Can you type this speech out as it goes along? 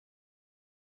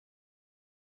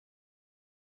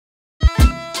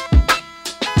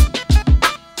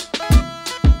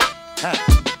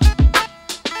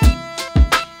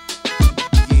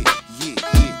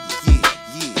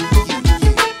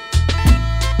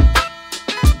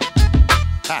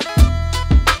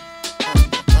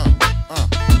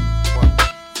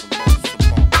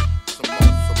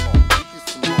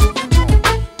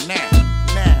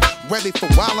ready for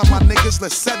wildin', my niggas.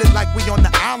 Let's set it like we on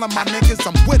the island, my niggas.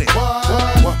 I'm with it.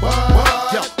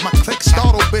 What? Yo, my clique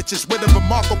startle bitches with a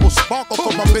remarkable sparkle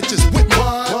for my bitches with me.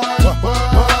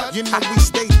 You know we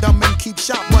stay dumb and keep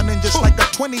shop running just like a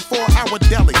 24-hour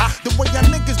deli. The way y'all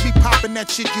niggas be popping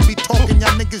that shit, you be talking,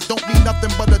 y'all niggas don't need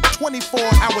nothing but a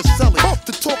 24-hour selling.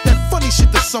 To talk that funny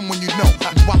shit to someone you know,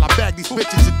 while I bag these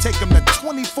bitches and take them to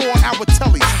 24-hour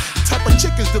tellies. Type of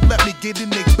chickens that let me get in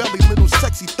their belly, little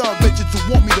sexy thug bitches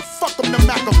who want me to fuck them to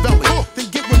Machiavelli. Then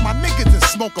get with my niggas and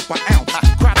smoke up an ounce,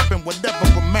 crowd up in whatever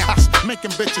amounts,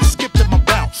 making bitches skip to my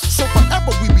bounce. So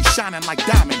forever we be shining like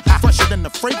diamond, fresher than the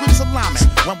fragrance of liming.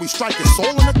 When we strike, it's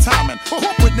all in the timing.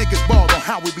 Corporate niggas ball on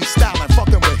how we be styling,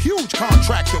 fucking with huge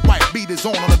contracts with white beaters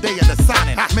on the day of the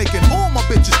signing. Making all my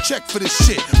bitches check for this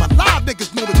shit. My live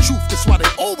niggas know the truth, that's why they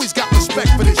always got respect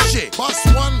for this shit. Bust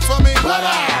one for me,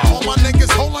 Bladow. All my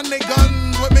niggas holding they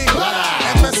guns with me,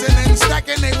 Bladow. Investing and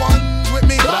stacking they ones with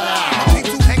me, Bladow. My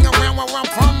people who hang around where I'm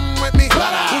from with me,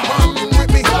 Bladow. Who run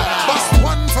with me, Bladow. Bust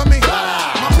one for me,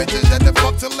 Bladow. My bitches that the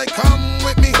fuck till they come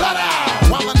with me,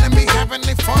 Bladow. Wildin' and be having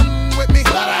they fun with me,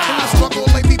 Bladow. In the struggle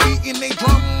they be beating they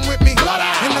drum with me, Bladow.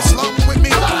 In the slum with me,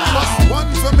 Bladow. Bust one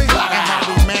for me, Bladow. And how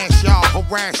we mash y'all,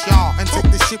 harass y'all, and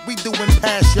take the shit we doin'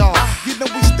 past y'all. You know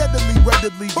we steadily,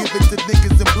 readily give it to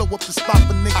niggas and blow up the spot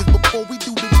for niggas before we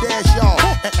do the dash, y'all.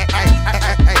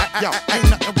 Yo, ain't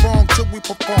nothing wrong till we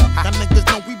perform. Y'all niggas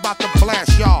know we bout to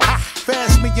blast y'all.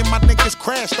 Fast, me and my niggas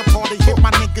crash the party. Hit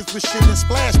my niggas with shit and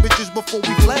splash bitches before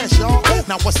we flash, y'all.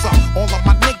 Now what's up? All of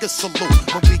my niggas salute.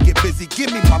 When we get busy,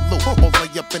 give me my loot. Or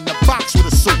lay up in the box with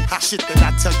a suit. Shit that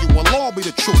I tell you will all be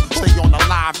the truth. Stay on the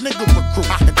live nigga recruit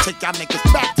and take y'all niggas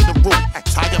back to the root.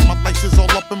 Tie up my laces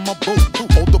all up in my boot.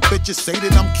 Older bitches say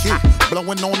that I'm cute,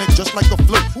 blowing on it just like a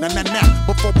flute. Nah,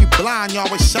 before we blind y'all,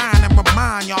 we shine and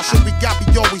remind y'all. Shit we got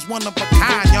be always one of a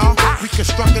kind, y'all.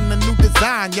 Reconstructing a new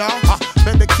design, y'all.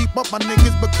 Better keep up my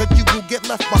niggas because you will get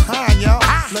left behind, y'all.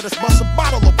 Let us bust a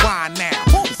bottle of wine now.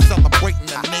 We celebrating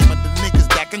the name of the niggas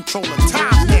that control the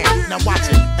time now. Now watch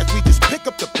it, as we just pick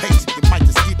up the pace, you might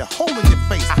just see the hole in your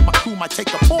face. My crew might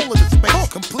take up all of the space.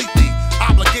 Completely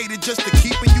obligated just to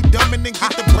keeping you dumb and then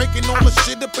get to breaking all the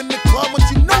shit up in the club. But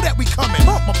you know that we coming.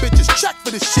 My bitches check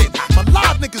for this shit. My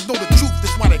live niggas know the truth,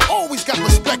 that's why they always got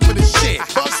respect for this shit.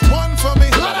 Bust one for me,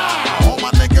 Bladow. All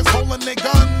my niggas holding their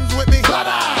guns with me,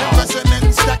 Bladow. Investing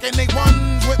and stacking they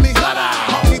ones with me, Bladow.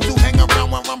 My people hang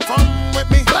around where I'm from with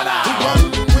me, Bladow. Who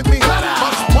run with me, Bladow.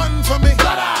 Bust one for me,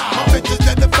 Bladow. My bitches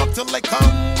that the fuck till they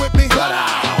come with me, Bladow.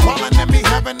 Wildin' and be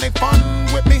having they fun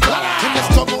with me, Bladow. In the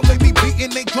struggle they be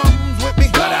beating they drums with me,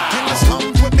 Bladow. In the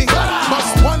slums with me, Bladow.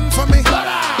 Bust one for me,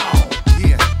 Bladow.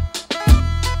 Yeah.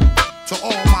 To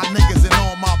all my niggas and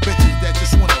all my bitches that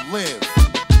just wanna live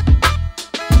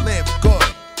good,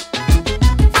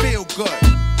 feel good,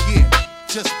 yeah.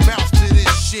 Just bounce to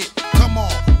this shit. Come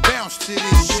on, bounce to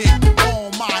this shit. All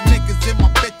my niggas and my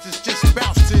bitches just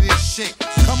bounce to this shit.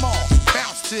 Come on,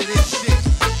 bounce to this shit.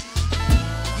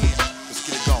 Yeah, let's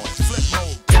get it going. Flip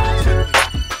mode.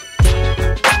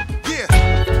 Yeah.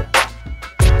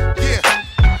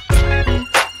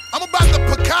 I'm about to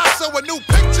Picasso a new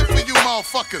picture for you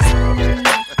motherfuckers.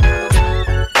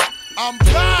 I'm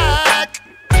back.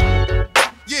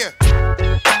 Yeah.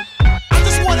 I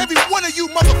just want every one of you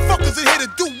motherfuckers in here to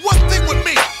do one thing with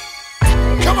me.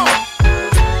 Come on.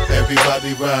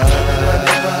 Everybody rise.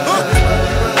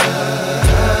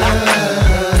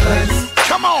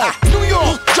 Come on. New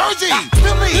York, Jersey,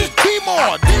 Philly,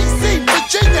 Baltimore, DC,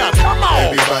 Virginia. Come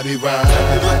on. Everybody rise.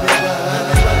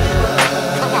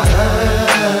 Come on.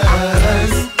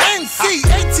 NC,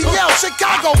 ATL,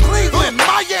 Chicago, Cleveland,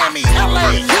 Miami,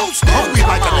 LA, Houston. Hungry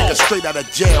like a nigga straight out of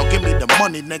jail. Give me the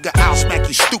money, nigga. I'll smack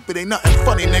you stupid. Ain't nothing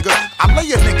funny, nigga. I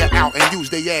lay a nigga out and use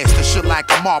their ass to shit like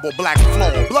a marble black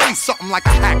floor. Bloody something like a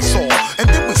hacksaw. And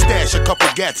then we stash a couple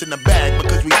gats in the bag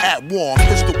because we at war.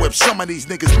 Pistol whip some of these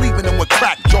niggas, leaving them with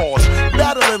cracked jaws.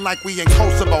 Battling like we in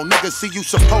Kosovo. Niggas see you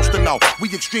supposed to know. We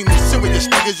extremely serious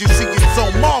niggas. You see it's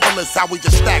so marvelous how we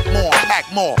just stack more, pack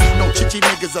more. No chichi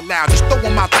niggas allowed. Just throw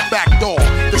them out the back door.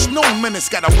 The Snow Menace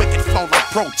got a wicked flow like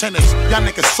pro tennis. Y'all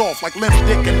niggas soft like limp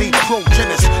dick and need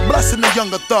pro-genis. Blessing the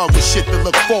younger thug with shit to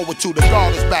look forward to. The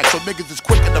guard is back, so niggas is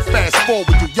quicker to fast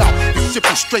forward you. Yo, it's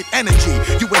shipping straight energy.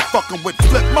 You ain't fucking with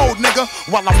flip mode, nigga,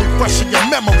 while I'm refreshing your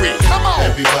memory. Come on.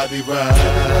 Everybody rise.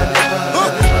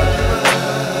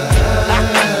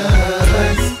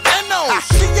 N.O.,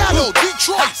 Seattle,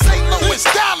 Detroit, St. Louis,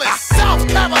 Dallas, South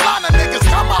Carolina, niggas,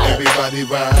 come on. Everybody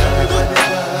rise.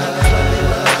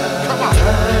 Come on.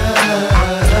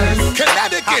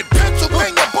 Connecticut,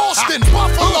 Pennsylvania, Boston,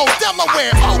 Buffalo,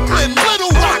 Delaware, Oakland,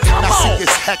 Little Rock, come on. I see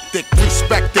it's hectic,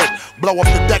 respect it. Blow up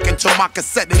the deck until my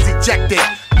cassette is ejected.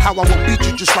 How I will beat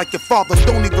you just like your father,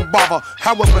 don't even bother.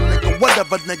 However, nigga,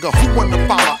 whatever, nigga, who wanna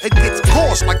follow? It gets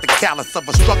coarse like the callous of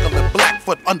a struggling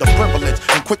Blackfoot underprivileged,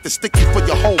 and quick to stick you for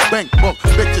your whole bank book.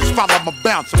 Bitches, follow my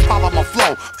bounce and follow my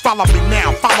flow. Follow me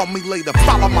now, follow me later,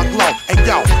 follow my glow. And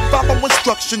yo, follow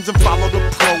instructions and follow the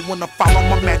pro. When I follow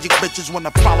my magic bitches, when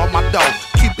I follow my dough.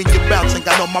 Keeping you bouncing,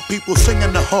 got all my people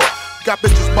singing the hook. Got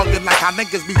bitches bugging like how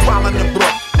niggas be wildin' in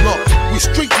Brook. Look, we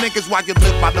street niggas while you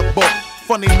live by the book.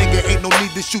 Funny nigga, ain't no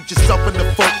need to shoot yourself in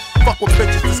the foot. Fuck with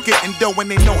bitches that's getting dough when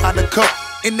they know how to cook.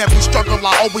 In every struggle,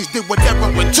 I always did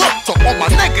whatever it took. To all my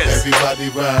niggas. Everybody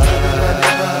rise.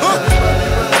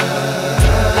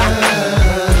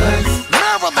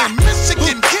 Maryland,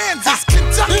 Michigan, Kansas,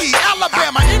 Kentucky,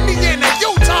 Alabama, Indiana,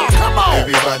 Utah. Come on.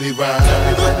 Everybody rise.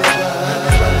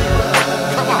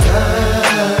 Come on.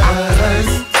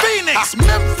 Phoenix,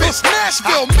 Memphis,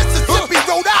 Nashville, Mississippi,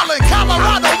 Rhode Island,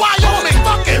 Colorado, Wyoming.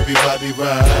 Fuck it. Everybody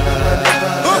rise.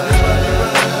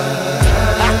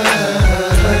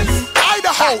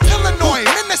 Idaho, Illinois,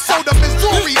 Minnesota,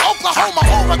 Missouri, Oklahoma,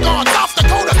 Oregon, South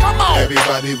Dakota. Come on.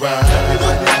 Everybody rise.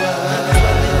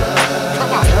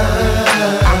 Come on.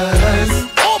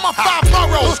 All my 5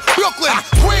 boroughs, Brooklyn,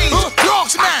 Queens,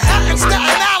 Bronx, Manhattan,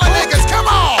 Staten Island niggas. Come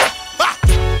on.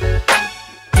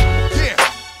 Yeah,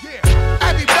 yeah.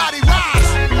 Everybody rise.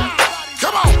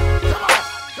 Come on.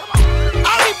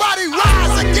 Everybody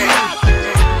rise again.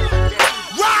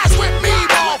 Rise with me,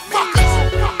 motherfuckers.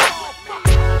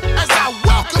 As I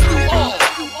welcome you all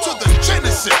to the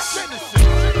Genesis.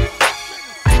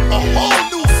 A whole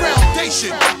new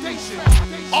foundation.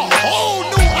 A whole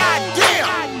new idea.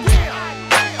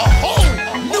 A whole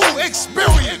new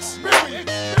experience.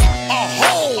 A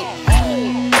whole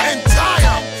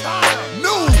entire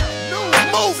new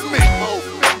movement.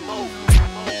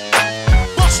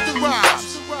 Busta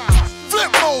Rhymes,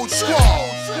 Flip Mode Squad.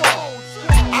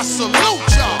 I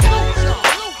salute y'all.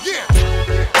 Yeah.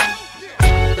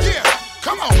 Yeah.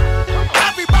 Come on.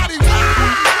 Everybody rise.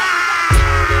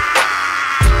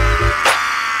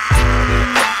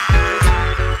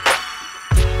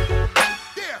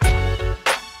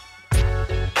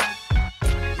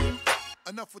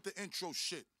 Enough with the intro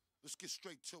shit. Let's get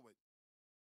straight to it.